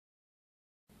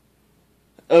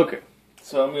Okay,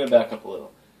 so I'm going to back up a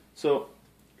little. So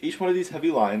each one of these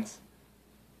heavy lines,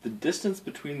 the distance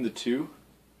between the two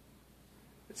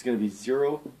is going to be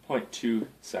 0.2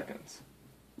 seconds.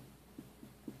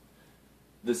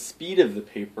 The speed of the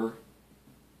paper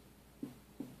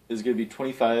is going to be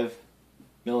 25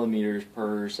 millimeters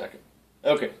per second.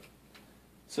 Okay,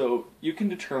 so you can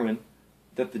determine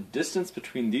that the distance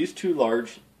between these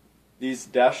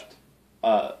dashed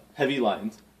heavy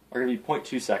lines are going to be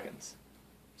 0.2 seconds.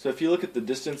 So if you look at the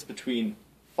distance between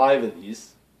 5 of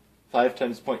these, 5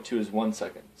 times 0.2 is 1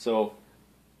 second. So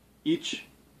each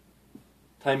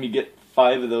time you get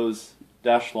 5 of those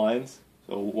dashed lines,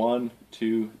 so 1,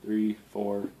 2, 3,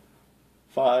 4,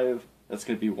 5, that's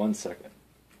going to be 1 second.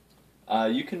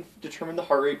 You can determine the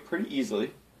heart rate pretty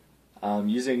easily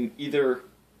using either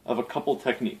of a couple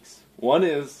techniques. One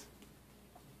is,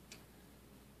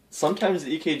 sometimes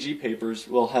the EKG papers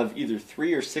will have either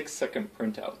 3 or 6 second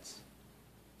printouts.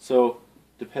 So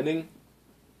depending,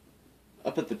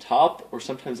 up at the top or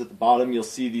sometimes at the bottom, you'll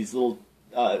see these little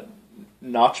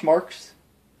notch marks.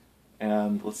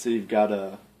 And let's say you've got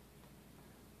a,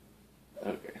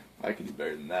 okay, I can do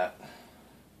better than that.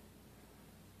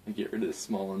 I get rid of the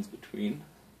small ones between.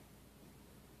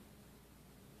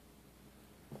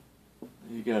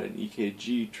 You got an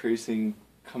EKG tracing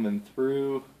coming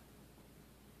through.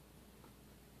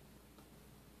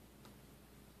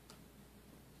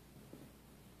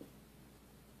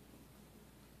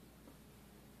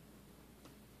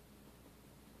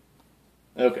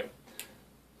 Okay.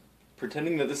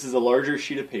 Pretending that this is a larger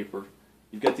sheet of paper,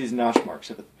 you've got these notch marks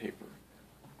up at the paper.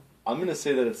 I'm going to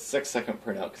say that it's 6-second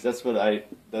printout because that's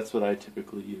what I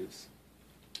typically use.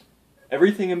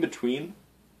 Everything in between,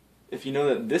 if you know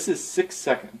that this is 6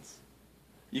 seconds,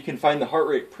 you can find the heart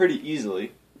rate pretty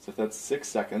easily. So if that's 6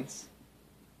 seconds,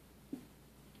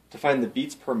 to find the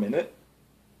beats per minute,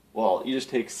 well, you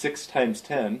just take 6 times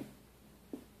 10,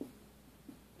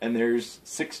 and there's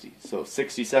 60. So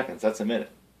 60 seconds, that's a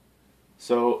minute.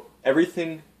 So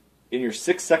everything in your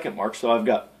 6-second mark, so I've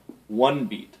got 1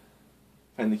 beat,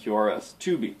 find the QRS,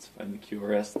 2 beats, find the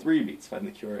QRS, 3 beats, find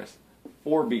the QRS,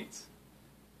 4 beats.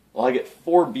 Well, I get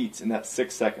 4 beats in that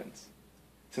 6 seconds.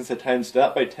 Since I times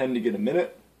that by 10 to get a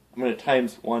minute, I'm going to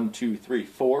times 1, 2, 3,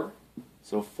 4.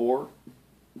 So 4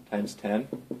 times 10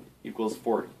 equals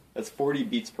 40. That's 40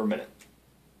 beats per minute.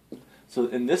 So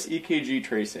in this EKG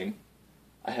tracing,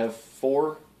 I have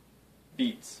 4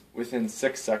 beats within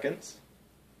 6 seconds.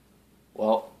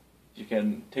 Well, you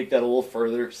can take that a little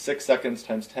further. 6 seconds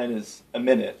times 10 is a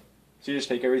minute. So you just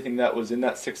take everything that was in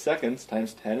that 6 seconds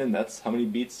times 10, and that's how many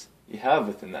beats you have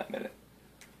within that minute.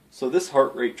 So this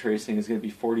heart rate tracing is going to be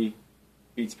 40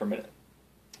 beats per minute.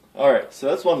 Alright, so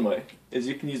that's one way, is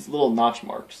you can use little notch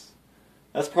marks.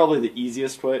 That's probably the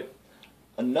easiest way.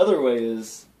 Another way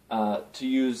is to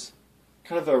use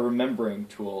kind of a remembering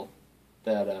tool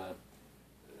that a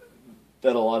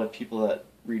lot of people that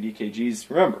read EKGs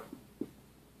remember.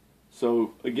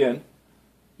 So again,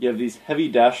 you have these heavy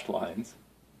dashed lines.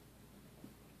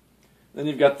 Then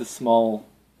you've got the small,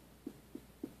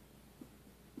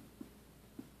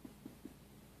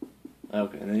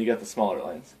 okay, and then you got the smaller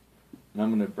lines. And I'm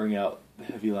going to bring out the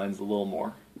heavy lines a little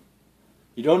more.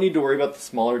 You don't need to worry about the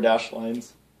smaller dashed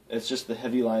lines. It's just the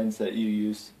heavy lines that you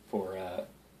use for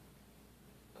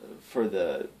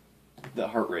the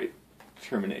heart rate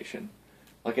determination.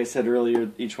 Like I said earlier,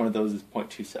 each one of those is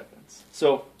 0.2 seconds.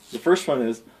 So the first one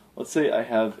is, let's say I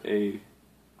have a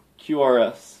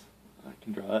QRS. I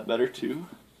can draw that better too.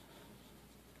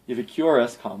 You have a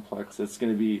QRS complex that's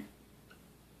going to be,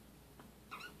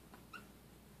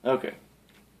 okay.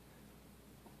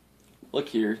 Look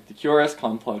here, the QRS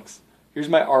complex. Here's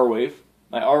my R wave.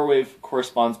 My R wave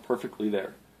corresponds perfectly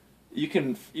there. You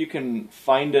can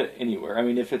find it anywhere. I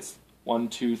mean, if it's 1,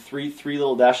 2, 3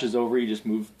 little dashes over, you just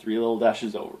move 3 little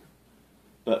dashes over.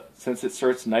 But since it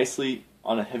starts nicely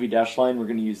on a heavy dash line, we're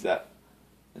going to use that.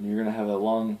 And you're going to have a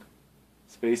long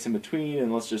space in between,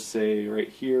 and let's just say right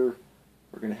here,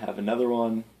 we're going to have another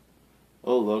one.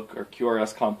 Oh look, our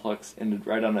QRS complex ended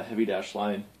right on a heavy dash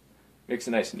line. Makes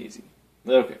it nice and easy.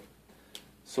 Okay,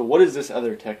 so what is this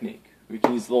other technique? We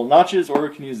can use little notches, or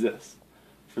we can use this.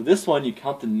 For this one, you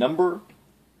count the number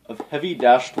of heavy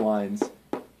dashed lines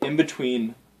in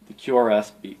between the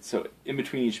QRS beats, so in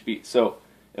between each beat. So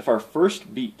if our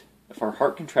first beat, if our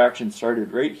heart contraction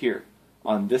started right here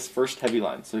on this first heavy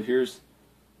line, so here's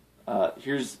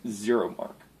 0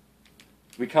 mark.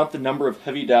 We count the number of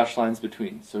heavy dash lines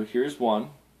between. So here's 1,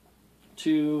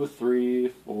 2, 3,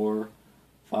 4,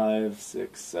 5,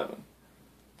 6, 7.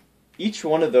 Each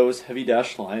one of those heavy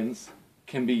dash lines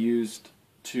can be used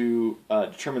to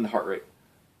determine the heart rate.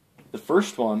 The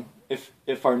first one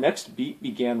if our next beat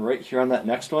began right here on that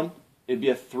next one, it'd be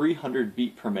a 300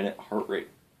 beat per minute heart rate.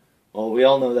 Well, we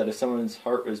all know that if someone's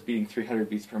heart was beating 300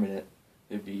 beats per minute,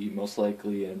 they'd be most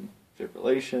likely in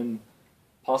fibrillation,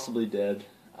 possibly dead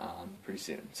pretty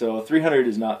soon. So 300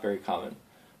 is not very common.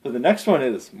 But the next one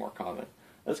is more common.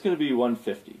 That's going to be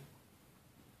 150.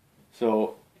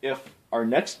 So if our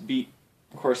next beat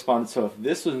corresponded, so if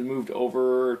this was moved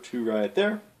over to right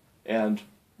there and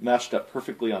matched up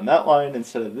perfectly on that line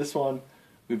instead of this one,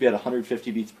 we'd be at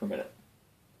 150 beats per minute.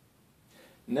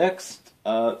 Next,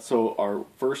 so our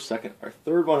first, second, our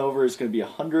third one over is going to be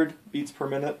 100 beats per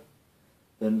minute.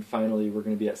 Then finally we're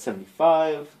going to be at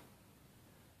 75.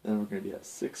 Then we're going to be at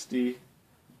 60.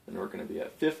 Then we're going to be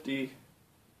at 50.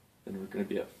 Then we're going to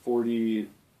be at 40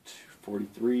 to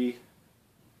 43.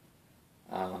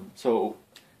 So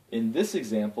in this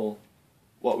example,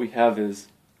 what we have is,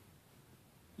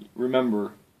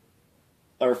 remember,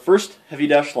 our first heavy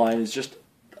dash line is just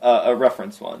a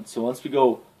reference one. So once we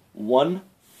go one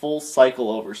full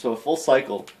cycle over, so a full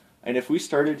cycle, and if we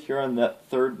started here on that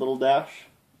third little dash,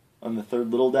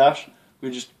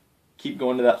 we just keep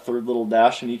going to that third little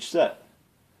dash in each set.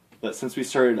 But since we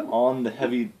started on the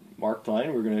heavy marked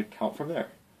line, we're going to count from there.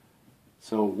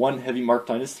 So one heavy marked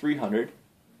line is 300,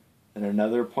 and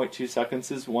another 0.2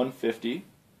 seconds is 150,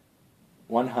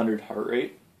 100 heart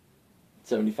rate,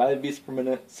 75 beats per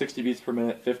minute, 60 beats per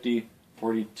minute, 50,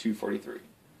 42, 43.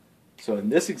 So in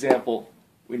this example,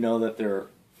 we know that there are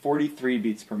 43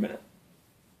 beats per minute.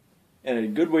 And a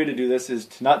good way to do this is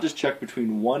to not just check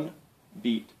between one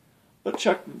beat, but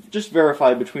just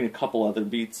verify between a couple other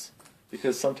beats,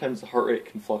 because sometimes the heart rate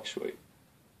can fluctuate.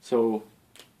 So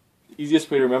the easiest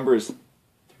way to remember is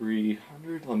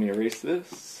 300. Let me erase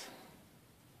this.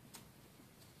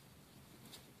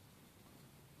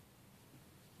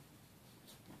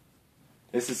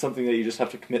 This is something that you just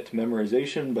have to commit to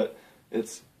memorization, but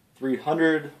it's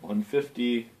 300,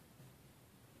 150,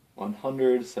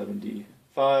 100,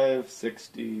 75,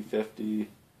 60, 50,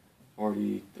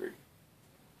 43.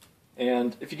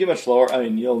 And if you get much lower, I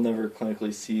mean, you'll never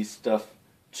clinically see stuff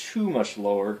too much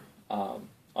lower on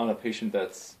a patient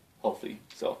that's healthy.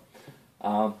 So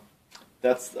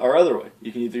that's our other way.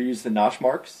 You can either use the notch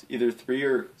marks, either 3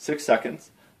 or 6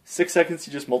 seconds. 6 seconds,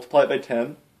 you just multiply it by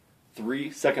 10.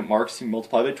 3 second marks, you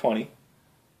multiply by 20.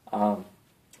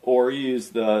 Or you use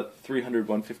the 300,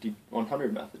 150,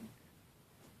 100 method.